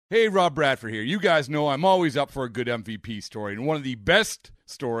Hey, Rob Bradford here. You guys know I'm always up for a good MVP story, and one of the best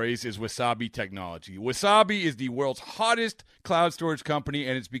stories is Wasabi Technology. Wasabi is the world's hottest cloud storage company,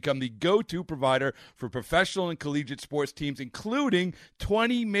 and it's become the go-to provider for professional and collegiate sports teams, including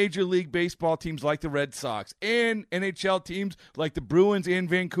 20 Major League Baseball teams like the Red Sox and NHL teams like the Bruins and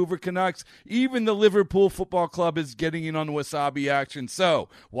Vancouver Canucks. Even the Liverpool Football Club is getting in on the Wasabi action. So,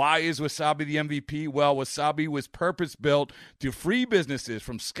 why is Wasabi the MVP? Well, Wasabi was purpose-built to free businesses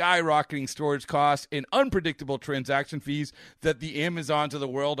from skyrocketing storage costs and unpredictable transaction fees that the Amazons of the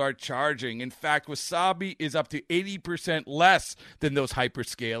world are charging. In fact, Wasabi is up to 80% less than those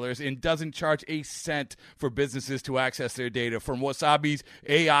hyperscalers and doesn't charge a cent for businesses to access their data. From Wasabi's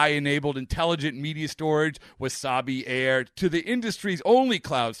AI-enabled intelligent media storage, Wasabi Air, to the industry's only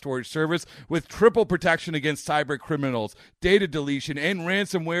cloud storage service with triple protection against cyber criminals, data deletion, and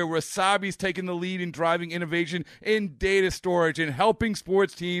ransomware, Wasabi's taken the lead in driving innovation in data storage and helping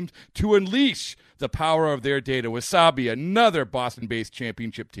sports teams to unleash the power of their data. Wasabi, another Boston-based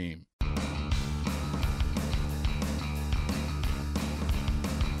championship team.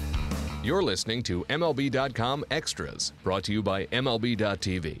 You're listening to MLB.com Extras, brought to you by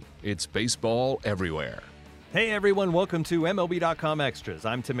MLB.tv. It's baseball everywhere. Hey everyone, welcome to MLB.com Extras.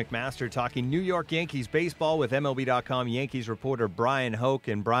 I'm Tim McMaster talking New York Yankees baseball with MLB.com Yankees reporter Brian Hoke.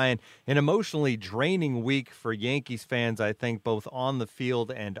 And Brian, an emotionally draining week for Yankees fans, I think, both on the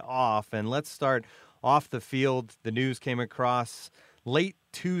field and off. And let's start off the field. The news came across late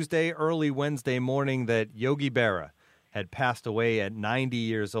Tuesday, early Wednesday morning that Yogi Berra had passed away at 90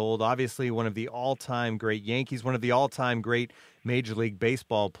 years old. Obviously one of the all-time great Yankees, one of the all-time great Major League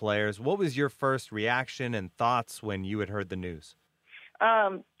Baseball players. What was your first reaction and thoughts when you had heard the news?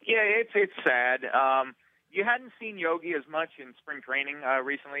 Yeah, it's sad. You hadn't seen Yogi as much in spring training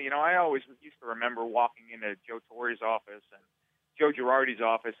recently. You know, I always used to remember walking into Joe Torre's office and Joe Girardi's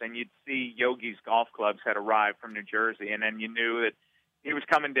office, and you'd see Yogi's golf clubs had arrived from New Jersey, and then you knew that he was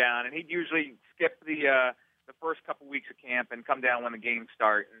coming down, and he'd usually skip the first couple weeks of camp and come down when the games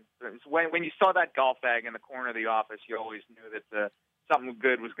start. And when you saw that golf bag in the corner of the office, you always knew that something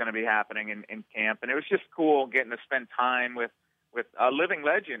good was going to be happening in camp. And it was just cool getting to spend time with a living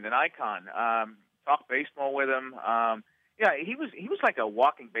legend, an icon. Talk baseball with him. Yeah, he was like a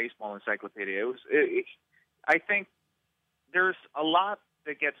walking baseball encyclopedia. I think there's a lot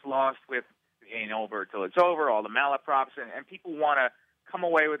that gets lost with it ain't over till it's over, all the malaprops, and people want to come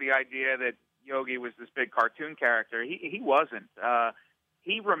away with the idea that Yogi was this big cartoon character. He wasn't.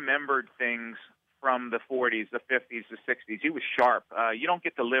 He remembered things from the 40s, the 50s, the 60s. He was sharp. You don't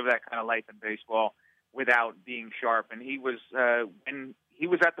get to live that kind of life in baseball without being sharp. And he was when he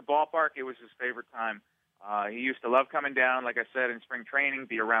was at the ballpark, it was his favorite time. He used to love coming down, like I said, in spring training,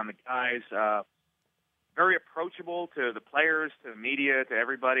 be around the guys. Very approachable to the players, to the media, to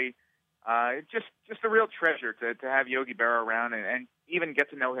everybody. Just a real treasure to have Yogi Berra around and even get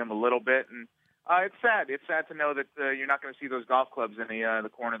to know him a little bit. And it's sad. It's sad to know that you're not going to see those golf clubs in the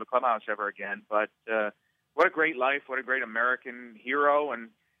corner of the clubhouse ever again. But what a great life! What a great American hero! And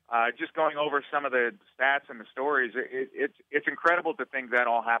just going over some of the stats and the stories, it's incredible to think that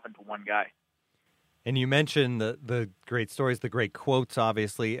all happened to one guy. And you mentioned the great stories, the great quotes,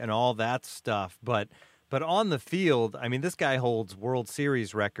 obviously, and all that stuff. But on the field, I mean, this guy holds World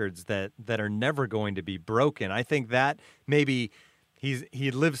Series records that are never going to be broken. I think that maybe he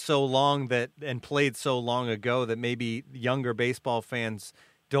lived so long and played so long ago that maybe younger baseball fans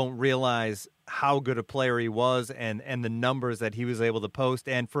don't realize how good a player he was and the numbers that he was able to post.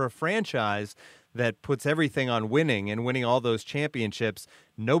 And for a franchise that puts everything on winning and winning all those championships,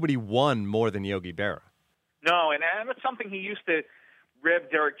 nobody won more than Yogi Berra. No, and that's something he used to rib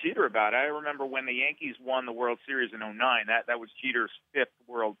Derek Jeter about. I remember when the Yankees won the World Series in '09. That was Jeter's 5th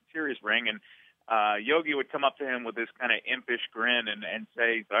World Series ring, and Yogi would come up to him with this kind of impish grin and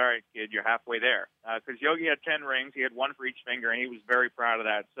say, "All right, kid, you're halfway there." Because Yogi had 10 rings, he had one for each finger, and he was very proud of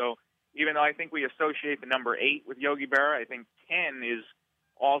that. So even though I think we associate the number 8 with Yogi Berra, I think 10 is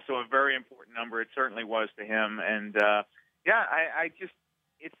also a very important number. It certainly was to him, and I just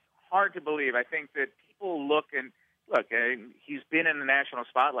it's hard to believe. I think that people look, he's been in the national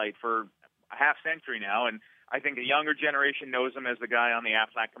spotlight for a half century now, and I think a younger generation knows him as the guy on the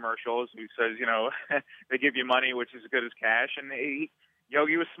Aflac commercials who says, they give you money, which is as good as cash. And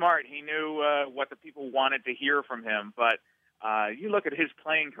Yogi was smart. He knew what the people wanted to hear from him. But you look at his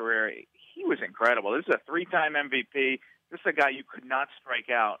playing career, he was incredible. This is a 3-time MVP. This is a guy you could not strike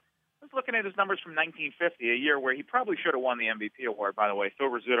out. I was looking at his numbers from 1950, a year where he probably should have won the MVP award, by the way.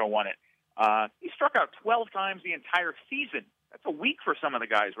 Phil Rizzuto won it. He struck out 12 times the entire season. That's a week for some of the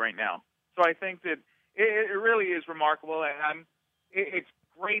guys right now. So I think that it really is remarkable, and it's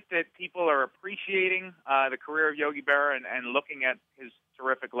great that people are appreciating the career of Yogi Berra and looking at his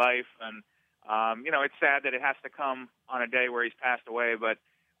terrific life. And, it's sad that it has to come on a day where he's passed away, but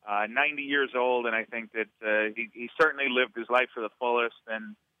 90 years old, and I think that he certainly lived his life to the fullest.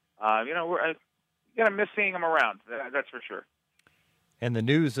 And, we're going to miss seeing him around. That's for sure. And the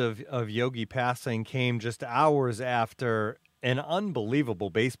news of Yogi passing came just hours after an unbelievable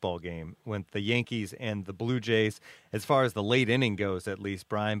baseball game with the Yankees and the Blue Jays, as far as the late inning goes, at least,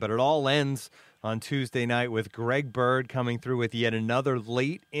 Brian. But it all ends on Tuesday night with Greg Bird coming through with yet another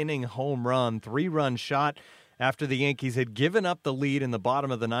late inning home run, 3-run shot after the Yankees had given up the lead in the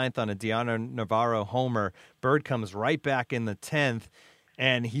bottom of the ninth on a Dioner Navarro homer. Bird comes right back in the 10th.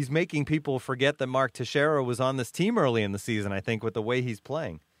 And he's making people forget that Mark Teixeira was on this team early in the season, I think, with the way he's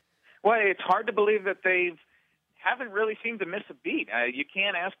playing. Well, it's hard to believe that they haven't really seemed to miss a beat. You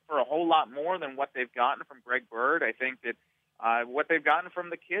can't ask for a whole lot more than what they've gotten from Greg Bird. I think that what they've gotten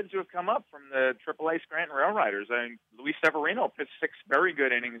from the kids who have come up from the AAA Scranton Rail Riders. I mean, Luis Severino pitched 6 very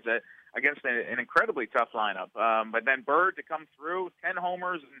good innings against an incredibly tough lineup. But then Bird to come through, 10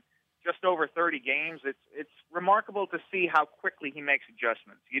 homers and just over 30 games. It's remarkable to see how quickly he makes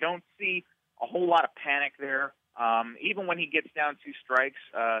adjustments. You don't see a whole lot of panic there. Even when he gets down 2 strikes,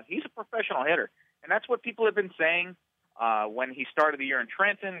 he's a professional hitter. And that's what people have been saying when he started the year in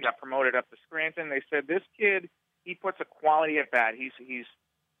Trenton, got promoted up to Scranton. They said, this kid, he puts a quality at bat. He's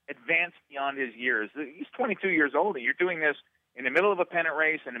advanced beyond his years. He's 22 years old, and you're doing this in the middle of a pennant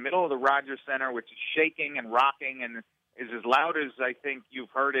race, in the middle of the Rogers Center, which is shaking and rocking and is as loud as I think you've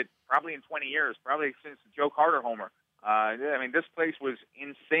heard it probably in 20 years, probably since the Joe Carter homer. This place was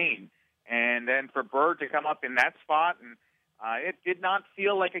insane. And then for Bird to come up in that spot, and it did not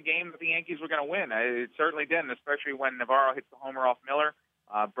feel like a game that the Yankees were going to win. It certainly didn't, especially when Navarro hits the homer off Miller.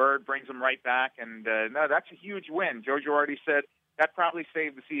 Bird brings him right back, and no, that's a huge win. Joe Girardi said that probably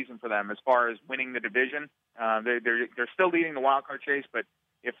saved the season for them as far as winning the division. They're still leading the wild card chase, but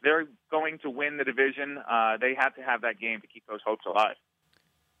if they're going to win the division, they have to have that game to keep those hopes alive.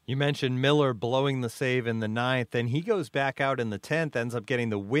 You mentioned Miller blowing the save in the 9th, and he goes back out in the 10th, ends up getting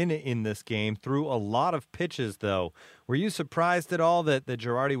the win in this game through a lot of pitches, though. Were you surprised at all that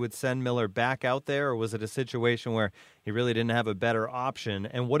Girardi would send Miller back out there, or was it a situation where he really didn't have a better option?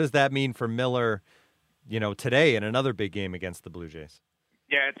 And what does that mean for Miller, today in another big game against the Blue Jays?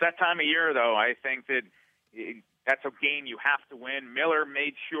 Yeah, it's that time of year, though. I think that that's a game you have to win. Miller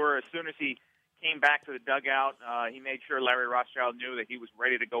made sure as soon as he came back to the dugout, he made sure Larry Rothschild knew that he was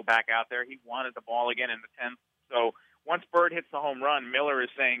ready to go back out there. He wanted the ball again in the 10th. So once Bird hits the home run, Miller is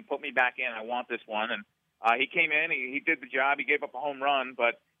saying, put me back in. I want this one. And he came in. He did the job. He gave up a home run.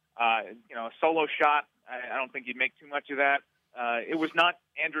 But, a solo shot, I don't think you'd make too much of that. It was not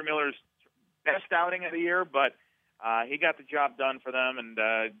Andrew Miller's best outing of the year, but he got the job done for them. And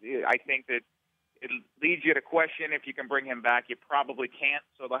I think that it leads you to question if you can bring him back. You probably can't,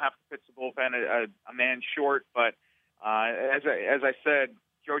 so they'll have to pitch the bullpen a man short. But as I said,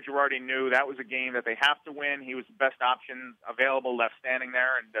 Joe Girardi knew that was a game that they have to win. He was the best option available left standing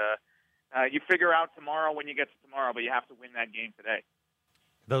there. And you figure out tomorrow when you get to tomorrow, but you have to win that game today.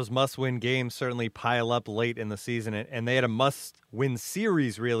 Those must-win games certainly pile up late in the season, and they had a must-win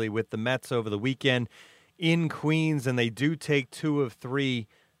series, really, with the Mets over the weekend in Queens, and they do take 2 of 3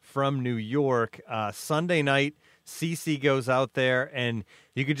 from New York. Sunday night, CeCe goes out there, and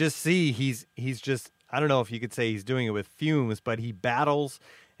you could just see he's just, I don't know if you could say he's doing it with fumes, but he battles,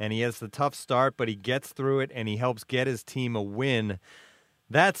 and he has the tough start, but he gets through it, and he helps get his team a win.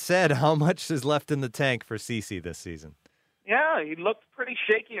 That said, how much is left in the tank for CeCe this season? Yeah, he looked pretty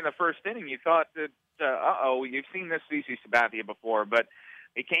shaky in the first inning. You thought that, you've seen this CeCe Sabathia before, but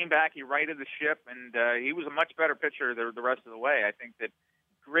he came back, he righted the ship, and he was a much better pitcher the rest of the way. I think that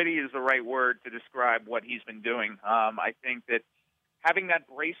gritty is the right word to describe what he's been doing. I think that having that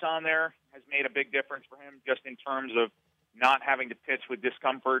brace on there has made a big difference for him just in terms of not having to pitch with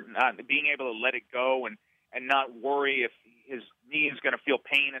discomfort, not being able to let it go and not worry if his knee is going to feel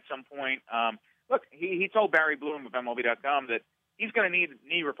pain at some point. Look, he told Barry Bloom of MLB.com that he's going to need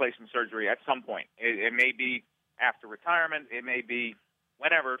knee replacement surgery at some point. It may be after retirement. It may be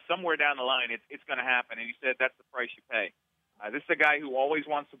whenever, somewhere down the line, it's going to happen. And he said that's the price you pay. This is a guy who always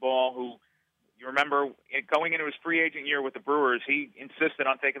wants the ball, who, you remember, going into his free agent year with the Brewers, he insisted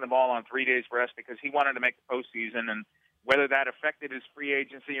on taking the ball on 3 days rest because he wanted to make the postseason. And whether that affected his free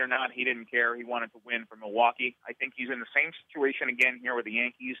agency or not, he didn't care. He wanted to win for Milwaukee. I think he's in the same situation again here with the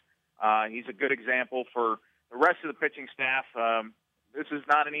Yankees. He's a good example for the rest of the pitching staff. This is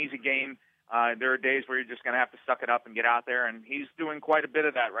not an easy game. There are days where you're just going to have to suck it up and get out there, and he's doing quite a bit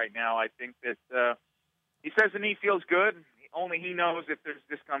of that right now. I think that he says the knee feels good. only he knows if there's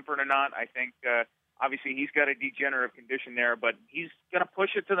discomfort or not. I think obviously he's got a degenerative condition there, but he's going to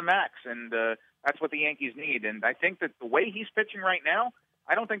push it to the max, and that's what the Yankees need. And I think that the way he's pitching right now,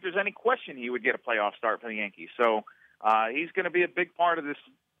 I don't think there's any question he would get a playoff start for the Yankees. So he's going to be a big part of this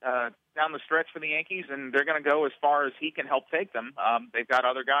down the stretch for the Yankees, and they're going to go as far as he can help take them. They've got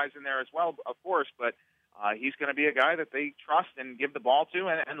other guys in there as well, of course, but he's going to be a guy that they trust and give the ball to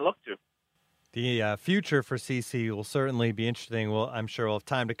and look to. The future for CC will certainly be interesting. Well, I'm sure we'll have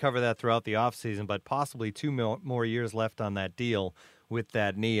time to cover that throughout the offseason, but possibly 2 more years left on that deal with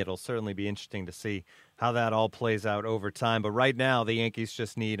that knee. It'll certainly be interesting to see how that all plays out over time. But right now, the Yankees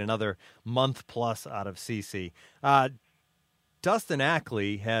just need another month plus out of CC. Dustin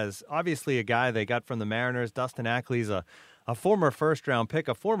Ackley has obviously a guy they got from the Mariners. Dustin Ackley's a former first-round pick,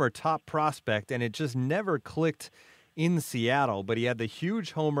 a former top prospect, and it just never clicked in Seattle, but he had the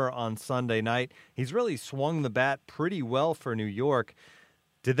huge homer on Sunday night. He's really swung the bat pretty well for New York.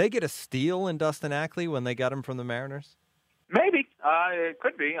 Did they get a steal in Dustin Ackley when they got him from the Mariners? Maybe. It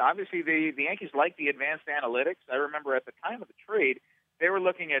could be. Obviously, the Yankees like the advanced analytics. I remember at the time of the trade, they were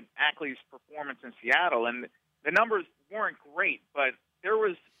looking at Ackley's performance in Seattle, and the numbers weren't great, but there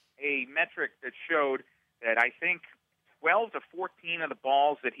was a metric that showed that I think 12 to 14 of the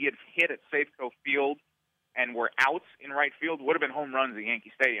balls that he had hit at Safeco Field and were outs in right field would have been home runs at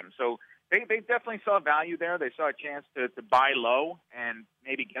Yankee Stadium. So they definitely saw value there. They saw a chance to buy low and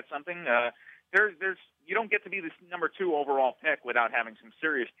maybe get something. You don't get to be this number 2 overall pick without having some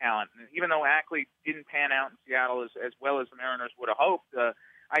serious talent. And even though Ackley didn't pan out in Seattle as well as the Mariners would have hoped,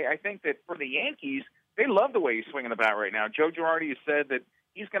 I think that for the Yankees, they love the way he's swinging the bat right now. Joe Girardi has said that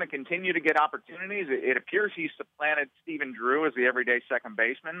he's going to continue to get opportunities. It appears he's supplanted Stephen Drew as the everyday second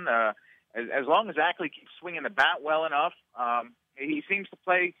baseman. As long as Ackley keeps swinging the bat well enough, he seems to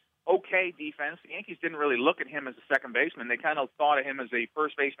play okay defense. The Yankees didn't really look at him as a second baseman. They kind of thought of him as a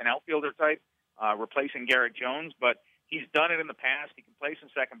first baseman outfielder type, replacing Garrett Jones, but he's done it in the past. He can play some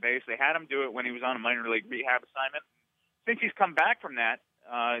second base. They had him do it when he was on a minor league rehab assignment. Since he's come back from that,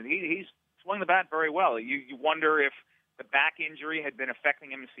 he's swung the bat very well. You wonder if the back injury had been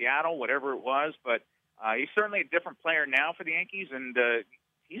affecting him in Seattle, whatever it was, but he's certainly a different player now for the Yankees, and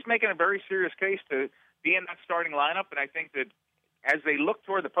he's making a very serious case to be in that starting lineup. And I think that as they look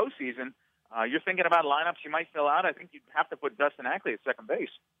toward the postseason, you're thinking about lineups you might fill out. I think you'd have to put Dustin Ackley at second base.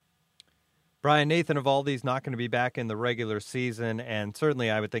 Brian, Nathan Eovaldi's not going to be back in the regular season, and certainly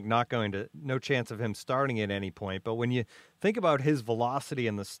I would think no chance of him starting at any point. But when you think about his velocity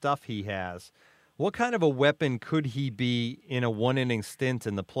and the stuff he has, what kind of a weapon could he be in a one-inning stint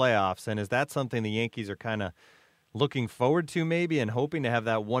in the playoffs? And is that something the Yankees are kind of looking forward to maybe and hoping to have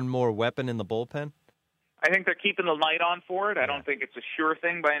that one more weapon in the bullpen? I think they're keeping the light on for it. I don't think it's a sure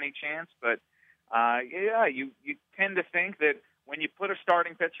thing by any chance, but you tend to think that when you put a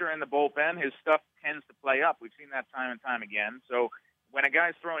starting pitcher in the bullpen, his stuff tends to play up. We've seen that time and time again. So when a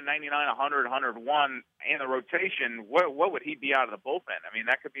guy's throwing 99, 100, 101 in the rotation, what would he be out of the bullpen? I mean,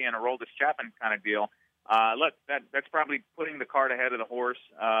 that could be an Aroldis Chapman kind of deal. Look, that's probably putting the cart ahead of the horse.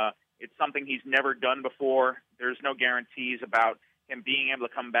 It's something he's never done before. There's no guarantees about him being able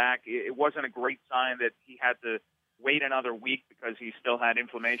to come back. It wasn't a great sign that he had to wait another week because he still had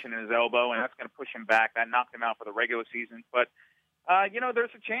inflammation in his elbow, and that's going to push him back. That knocked him out for the regular season. But,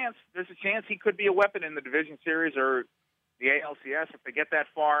 there's a chance. There's a chance he could be a weapon in the division series or the ALCS if they get that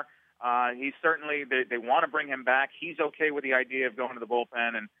far. He's certainly, they want to bring him back. He's okay with the idea of going to the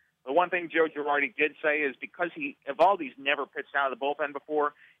bullpen. And the one thing Joe Girardi did say is because Eovaldi's never pitched out of the bullpen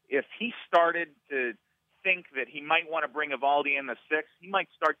before, if he started to think that he might want to bring Eovaldi in the 6th, he might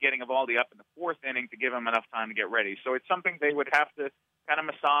start getting Eovaldi up in the 4th inning to give him enough time to get ready. So it's something they would have to kind of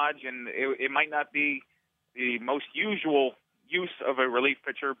massage, and it might not be the most usual use of a relief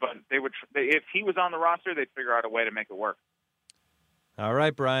pitcher, but if he was on the roster, they'd figure out a way to make it work. All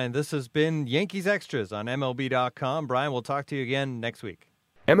right, Brian, this has been Yankees Extras on MLB.com. Brian, we'll talk to you again next week.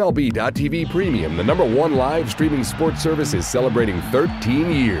 MLB.tv Premium, the #1 live streaming sports service, is celebrating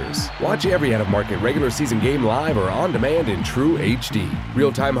 13 years. Watch every out-of-market regular season game live or on demand in true HD.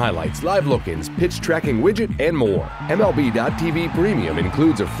 Real-time highlights, live look-ins, pitch tracking widget, and more. MLB.tv Premium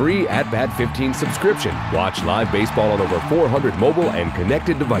includes a free At-Bat 15 subscription. Watch live baseball on over 400 mobile and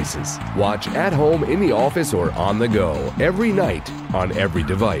connected devices. Watch at home, in the office, or on the go, every night, on every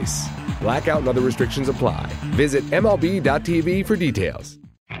device. Blackout and other restrictions apply. Visit MLB.tv for details.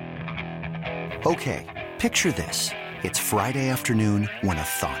 Okay, picture this. It's Friday afternoon when a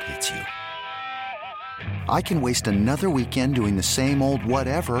thought hits you. I can waste another weekend doing the same old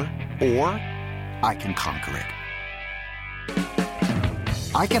whatever, or I can conquer it.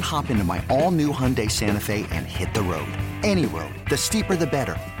 I can hop into my all-new Hyundai Santa Fe and hit the road. Any road. The steeper, the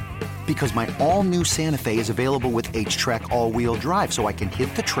better. Because my all-new Santa Fe is available with H-Track all-wheel drive, so I can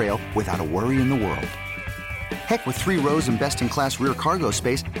hit the trail without a worry in the world. Heck, with 3 rows and best-in-class rear cargo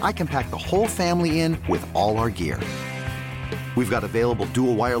space, I can pack the whole family in with all our gear. We've got available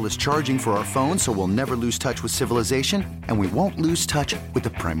dual wireless charging for our phones, so we'll never lose touch with civilization, and we won't lose touch with the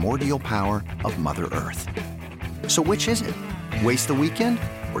primordial power of Mother Earth. So which is it? Waste the weekend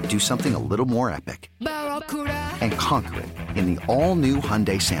or do something a little more epic? And conquer it in the all-new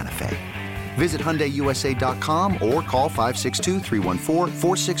Hyundai Santa Fe. Visit HyundaiUSA.com or call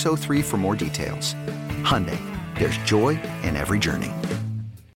 562-314-4603 for more details. Hyundai, there's joy in every journey.